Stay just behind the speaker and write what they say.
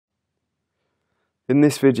In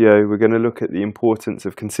this video, we're going to look at the importance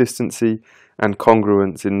of consistency and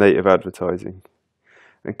congruence in native advertising.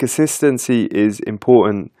 And consistency is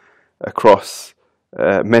important across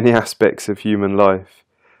many aspects of human life.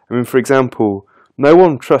 I mean, for example, no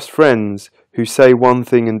one trusts friends who say one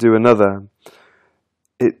thing and do another.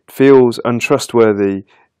 It feels untrustworthy.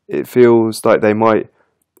 It feels like they might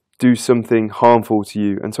do something harmful to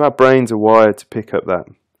you. And so our brains are wired to pick up that.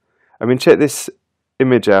 I mean, check this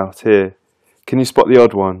image out here. Can you spot the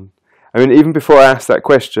odd one? I mean, even before I asked that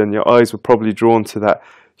question, your eyes were probably drawn to that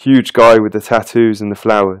huge guy with the tattoos and the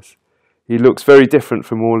flowers. He looks very different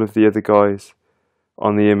from all of the other guys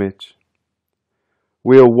on the image.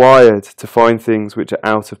 We are wired to find things which are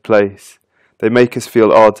out of place. They make us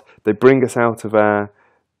feel odd. They bring us out of our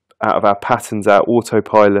patterns, our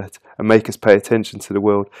autopilot, and make us pay attention to the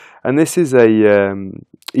world. And this is a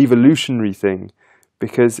evolutionary thing,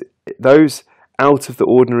 because those out of the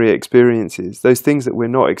ordinary experiences, those things that we're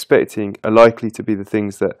not expecting, are likely to be the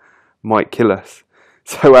things that might kill us.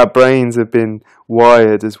 So our brains have been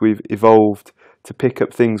wired as we've evolved to pick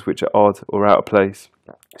up things which are odd or out of place.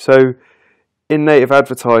 So in native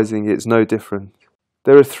advertising, it's no different.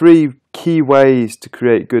 There are three key ways to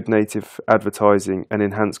create good native advertising and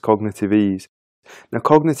enhance cognitive ease. Now,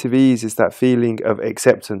 cognitive ease is that feeling of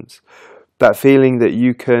acceptance, that feeling that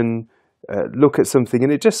you can look at something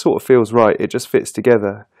and it just sort of feels right, it just fits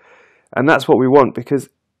together. And that's what we want, because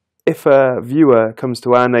if a viewer comes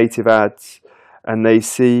to our native ads and they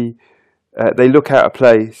see, they look out of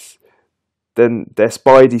place, then their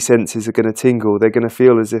spidey senses are going to tingle. They're going to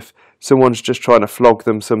feel as if someone's just trying to flog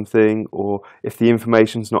them something, or if the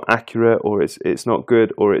information's not accurate, or it's not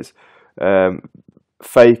good, or it's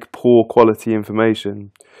fake, poor quality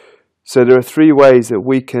information. So there are three ways that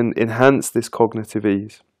we can enhance this cognitive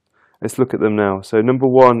ease. Let's look at them now. So number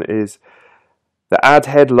one is the ad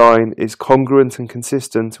headline is congruent and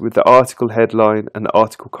consistent with the article headline and the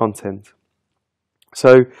article content.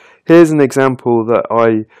 So here's an example that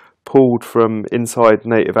I pulled from inside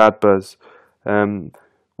Native AdBuzz,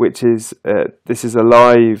 which is this is a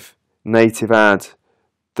live native ad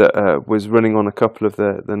that was running on a couple of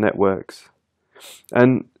the networks.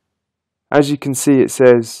 And as you can see, it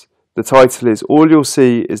says, the title is, "All you'll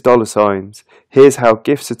see is $signs. Here's how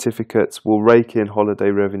gift certificates will rake in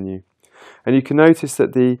holiday revenue." And you can notice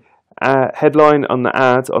that the headline on the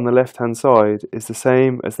ad on the left-hand side is the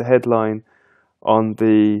same as the headline on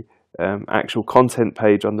the actual content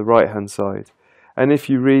page on the right-hand side. And if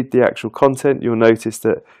you read the actual content, you'll notice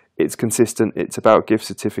that it's consistent. It's about gift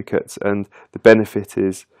certificates, and the benefit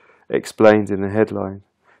is explained in the headline.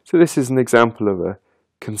 So this is an example of a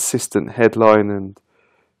consistent headline and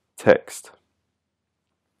text.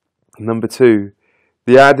 Number two,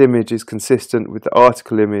 the ad image is consistent with the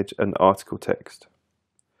article image and the article text.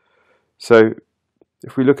 So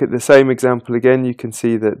if we look at the same example again, you can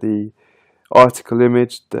see that the article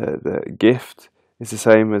image, the gift, is the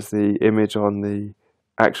same as the image on the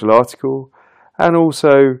actual article, and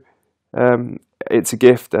also it's a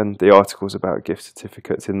gift, and the article is about gift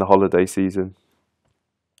certificates in the holiday season.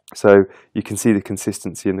 So you can see the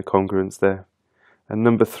consistency and the congruence there. And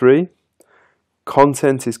number three,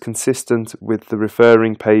 content is consistent with the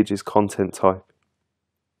referring page's content type.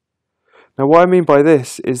 Now, what I mean by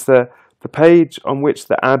this is that the page on which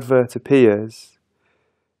the advert appears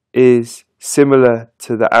is similar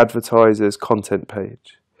to the advertiser's content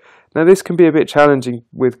page. Now, this can be a bit challenging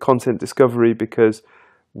with content discovery because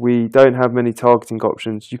we don't have many targeting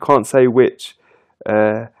options. You can't say which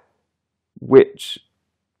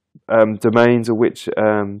domains or which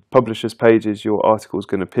publishers' pages your article is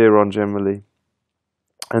going to appear on generally.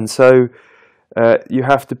 And so you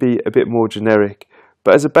have to be a bit more generic.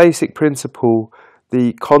 But as a basic principle,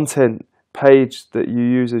 the content page that you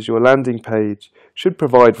use as your landing page should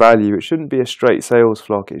provide value. It shouldn't be a straight sales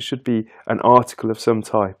flog. It should be an article of some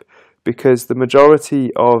type, because the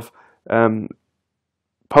majority of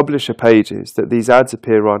publisher pages that these ads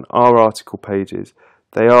appear on are article pages.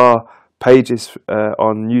 They are pages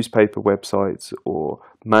on newspaper websites or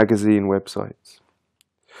magazine websites.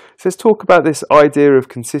 So let's talk about this idea of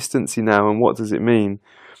consistency now, and what does it mean.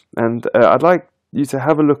 And I'd like you to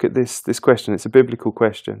have a look at this question. It's a biblical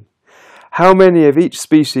question. How many of each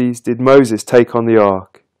species did Moses take on the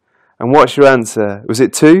ark? And what's your answer? Was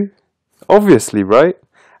it 2? Obviously, right?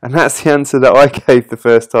 And that's the answer that I gave the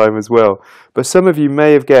first time as well. But some of you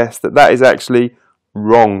may have guessed that that is actually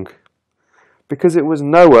wrong, because it was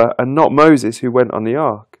Noah and not Moses who went on the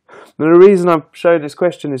ark. And the reason I'm showing this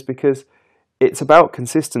question is because it's about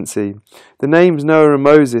consistency. The names Noah and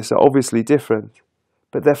Moses are obviously different,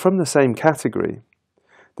 but they're from the same category.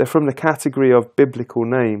 They're from the category of biblical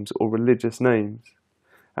names or religious names.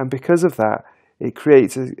 and because of that it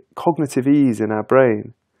creates a cognitive ease in our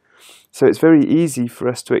brain. So it's very easy for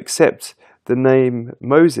us to accept the name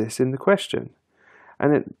Moses in the question.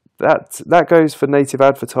 And that goes for native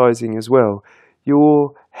advertising as well.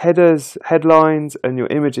 Your headers, headlines and your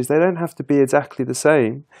images, they don't have to be exactly the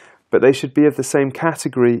same, but they should be of the same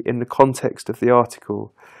category in the context of the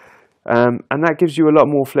article. And that gives you a lot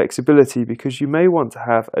more flexibility, because you may want to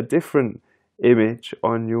have a different image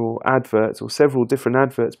on your adverts or several different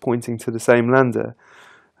adverts pointing to the same lander.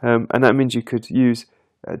 And that means you could use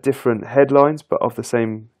different headlines but of the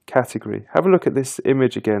same category. Have a look at this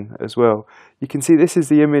image again as well. You can see this is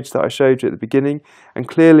the image that I showed you at the beginning, and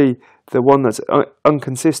clearly the one that's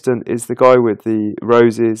inconsistent is the guy with the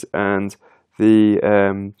roses and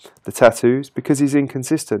the tattoos, because he's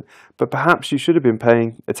inconsistent. But perhaps you should have been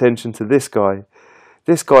paying attention to this guy.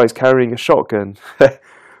 This guy's carrying a shotgun.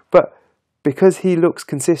 But because he looks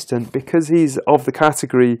consistent, because he's of the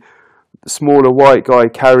category smaller white guy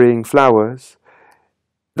carrying flowers,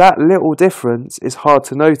 that little difference is hard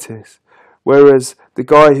to notice. Whereas the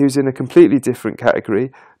guy who's in a completely different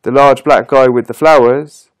category, the large black guy with the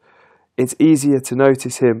flowers, it's easier to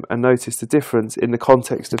notice him and notice the difference in the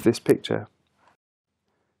context of this picture.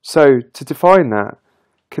 So to define that,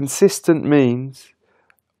 consistent means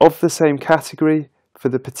of the same category for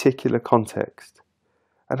the particular context.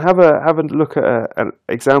 And have a look at an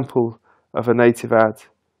example of a native ad.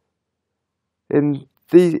 In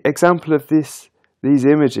the example of these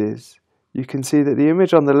images, you can see that the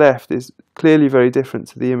image on the left is clearly very different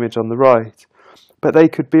to the image on the right, but they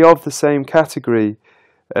could be of the same category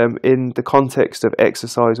in the context of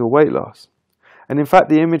exercise or weight loss. And in fact,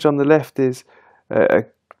 the image on the left is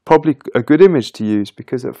probably a good image to use,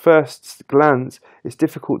 because at first glance it's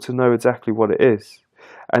difficult to know exactly what it is.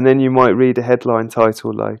 And then you might read a headline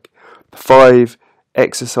title like 5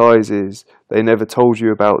 exercises they never told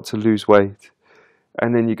you about to lose weight.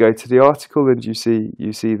 And then you go to the article and you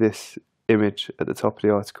see this image at the top of the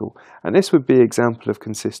article. And this would be an example of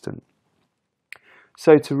consistent.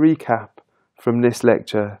 So to recap from this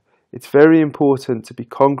lecture, it's very important to be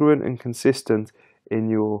congruent and consistent in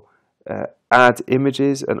your ad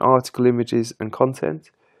images and article images and content,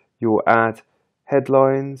 your ad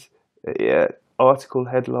headlines, article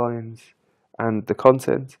headlines and the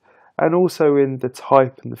content, and also in the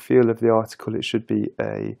type and the feel of the article. It should be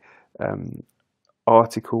a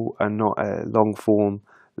article and not a long form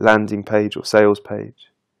landing page or sales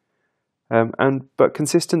page. But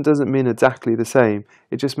consistent doesn't mean exactly the same,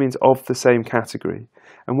 it just means of the same category.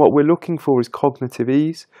 And what we're looking for is cognitive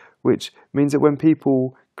ease, which means that when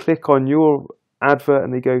people click on your advert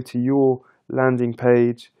and they go to your landing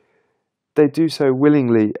page, they do so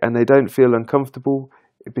willingly and they don't feel uncomfortable,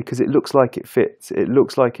 because it looks like it fits, it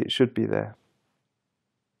looks like it should be there.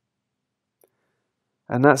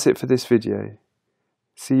 And that's it for this video.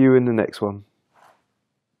 See you in the next one.